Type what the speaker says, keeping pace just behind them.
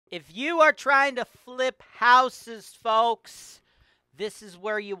If you are trying to flip houses, folks, this is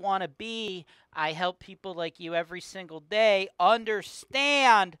where you want to be. I help people like you every single day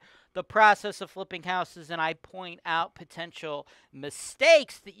understand the process of flipping houses, and I point out potential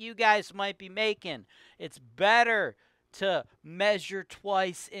mistakes that you guys might be making. It's better to measure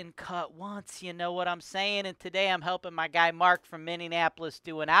twice and cut once, you know what I'm saying? And today I'm helping my guy Mark from Minneapolis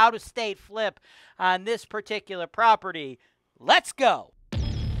do an out-of-state flip on this particular property. Let's go.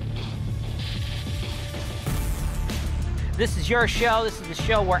 This is your show. This is the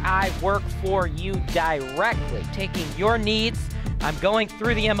show where I work for you directly, taking your needs. I'm going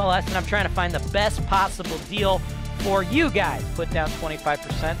through the MLS and I'm trying to find the best possible deal for you guys. Put down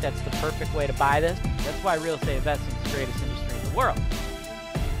 25%. That's the perfect way to buy this. That's why real estate investing is the greatest industry in the world.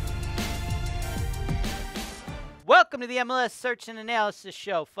 Welcome to the MLS Search and Analysis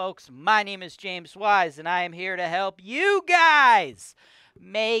Show, folks. My name is James Wise, and I am here to help you guys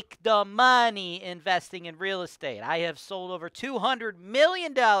make the money investing in real estate. I have sold over $200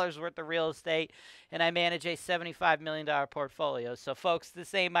 million worth of real estate, and I manage a $75 million portfolio. So, folks,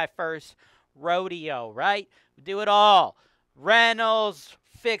 this ain't my first rodeo, right? We do it all. Rentals,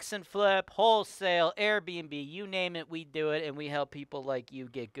 fix and flip, wholesale, Airbnb, you name it, we do it, and we help people like you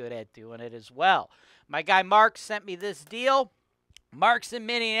get good at doing it as well. My guy Mark sent me this deal. Mark's in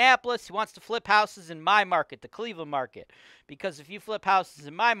Minneapolis. He wants to flip houses in my market, the Cleveland market. Because if you flip houses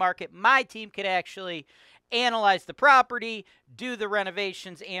in my market, my team could actually analyze the property, do the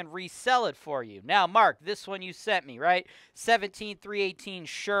renovations, and resell it for you. Now, Mark, this one you sent me, right? 17318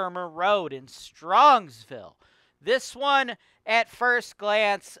 Shurmer Road in Strongsville. This one, at first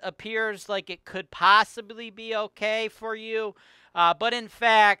glance, appears like it could possibly be okay for you. But in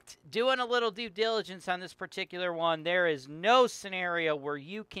fact, doing a little due diligence on this particular one, there is no scenario where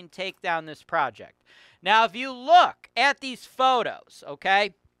you can take down this project. Now, if you look at these photos,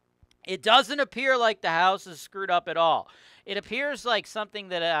 okay, it doesn't appear like the house is screwed up at all. It appears like something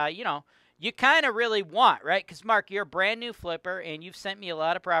that, you kind of really want, right? Because, Mark, you're a brand new flipper, and you've sent me a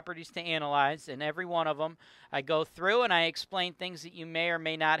lot of properties to analyze, and every one of them I go through, and I explain things that you may or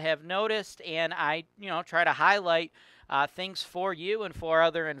may not have noticed, and I, try to highlight things for you and for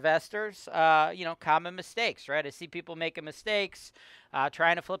other investors, common mistakes, right? I see people making mistakes,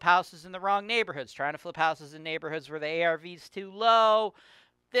 trying to flip houses in the wrong neighborhoods, trying to flip houses in neighborhoods where the ARV is too low,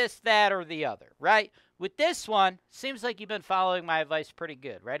 this, that, or the other, right? With this one, seems like you've been following my advice pretty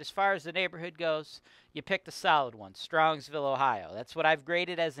good, right? As far as the neighborhood goes, you picked a solid one, Strongsville, Ohio. That's what I've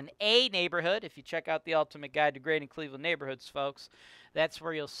graded as an A neighborhood. If you check out the Ultimate Guide to Grading Cleveland Neighborhoods, folks, that's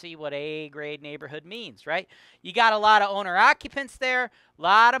where you'll see what A-grade neighborhood means, right? You got a lot of owner-occupants there, a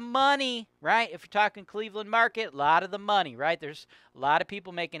lot of money, right? If you're talking Cleveland market, a lot of the money, right? There's a lot of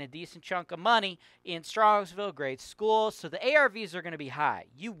people making a decent chunk of money in Strongsville, great schools, so the ARVs are going to be high.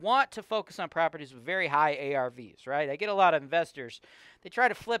 You want to focus on properties with very high ARVs, right? I get a lot of investors, they try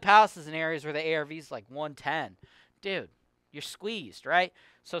to flip houses in areas where the ARV is like 110. Dude, you're squeezed, right?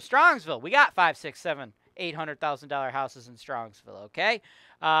 So Strongsville, we got 5, 6, 7, $800,000 houses in Strongsville, okay?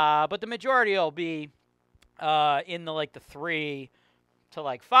 But the majority will be in the 3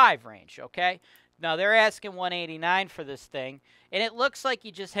 to 5 range, okay? Now, they're asking $189 for this thing, and it looks like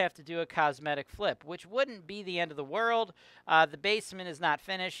you just have to do a cosmetic flip, which wouldn't be the end of the world. The basement is not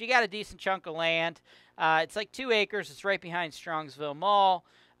finished. You got a decent chunk of land. It's like 2 acres. It's right behind Strongsville Mall.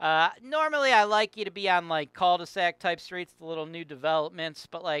 Normally, I like you to be on, cul-de-sac type streets, the little new developments,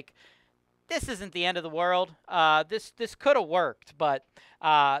 but, this isn't the end of the world. This could have worked, but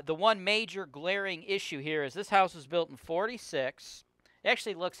the one major glaring issue here is this house was built in 46. It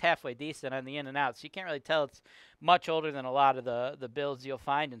actually looks halfway decent on the in and out, so you can't really tell it's much older than a lot of the builds you'll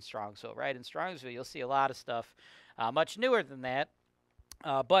find in Strongsville, right? In Strongsville, you'll see a lot of stuff much newer than that.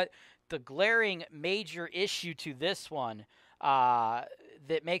 But the glaring major issue to this one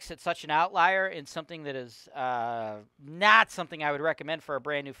that makes it such an outlier and something that is not something I would recommend for a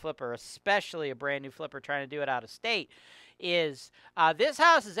brand new flipper, especially a brand new flipper trying to do it out of state, is this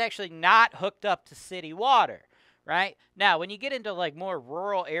house is actually not hooked up to city water, right? Now, when you get into more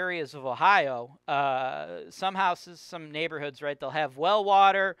rural areas of Ohio, some houses, some neighborhoods, right, they'll have well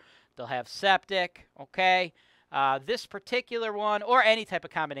water, they'll have septic, okay? This particular one, or any type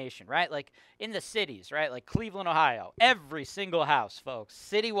of combination, right? Like in the cities, right? Like Cleveland, Ohio, every single house, folks,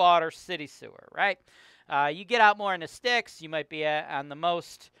 city water, city sewer, right? You get out more in the sticks, you might be on the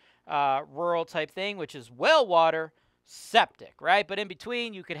most rural type thing, which is well water, septic, right? But in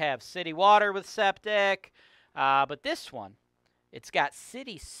between, you could have city water with septic. But this one, it's got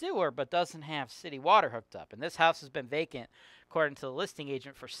city sewer, but doesn't have city water hooked up. And this house has been vacant, according to the listing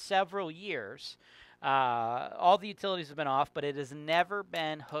agent, for several years. All the utilities have been off, but it has never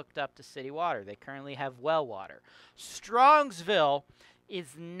been hooked up to city water. They currently have well water. Strongsville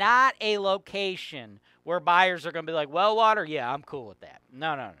is not a location where buyers are going to be like, well water, yeah, I'm cool with that.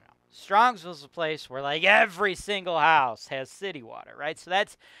 No, no, no, no. Strongsville's a place where like every single house has city water, right? So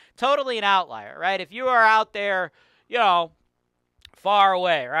that's totally an outlier, right? If you are out there, you know, far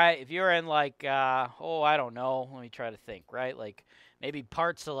away, right? If you're in like, oh, I don't know. Let me try to think, right? Like maybe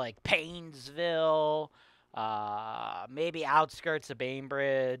parts of like Paynesville, maybe outskirts of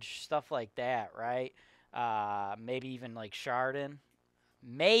Bainbridge, stuff like that, right? Maybe even like Chardon.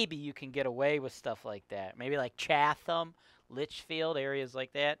 Maybe you can get away with stuff like that. Maybe like Chatham, Litchfield, areas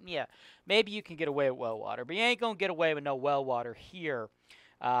like that. Yeah, maybe you can get away with well water, but you ain't going to get away with no well water here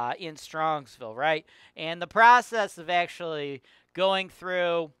in Strongsville, right? And the process of actually going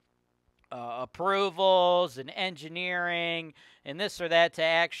through approvals and engineering and this or that to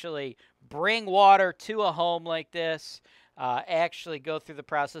actually bring water to a home like this, actually go through the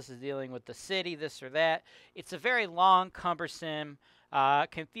process of dealing with the city, this or that. It's a very long, cumbersome,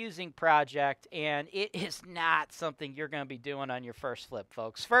 confusing project, and it is not something you're going to be doing on your first flip,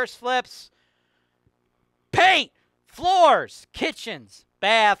 folks. First flips, paint, floors, kitchens,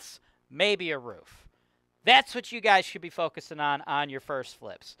 baths, maybe a roof. That's what you guys should be focusing on your first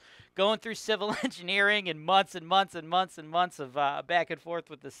flips. Going through civil engineering and months and months and months and months of back and forth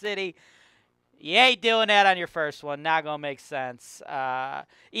with the city. You ain't doing that on your first one. Not going to make sense.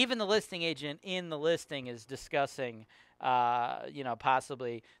 Even the listing agent in the listing is discussing, you know,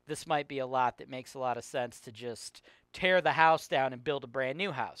 possibly this might be a lot that makes a lot of sense to just tear the house down and build a brand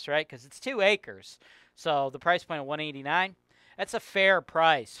new house, right? Because it's 2 acres. So the price point of $189, that's a fair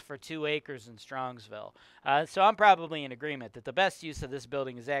price for 2 acres in Strongsville. So I'm probably in agreement that the best use of this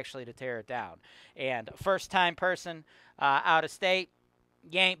building is actually to tear it down. And a first-time person out of state,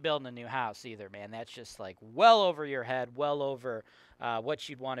 you ain't building a new house either, man. That's just like well over your head, well over what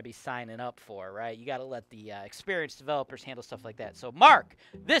you'd want to be signing up for, right? You got to let the experienced developers handle stuff like that. So, Mark,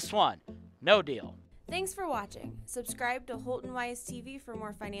 this one, no deal. Thanks for watching. Subscribe to HoltonWise TV for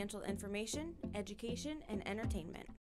more financial information, education, and entertainment.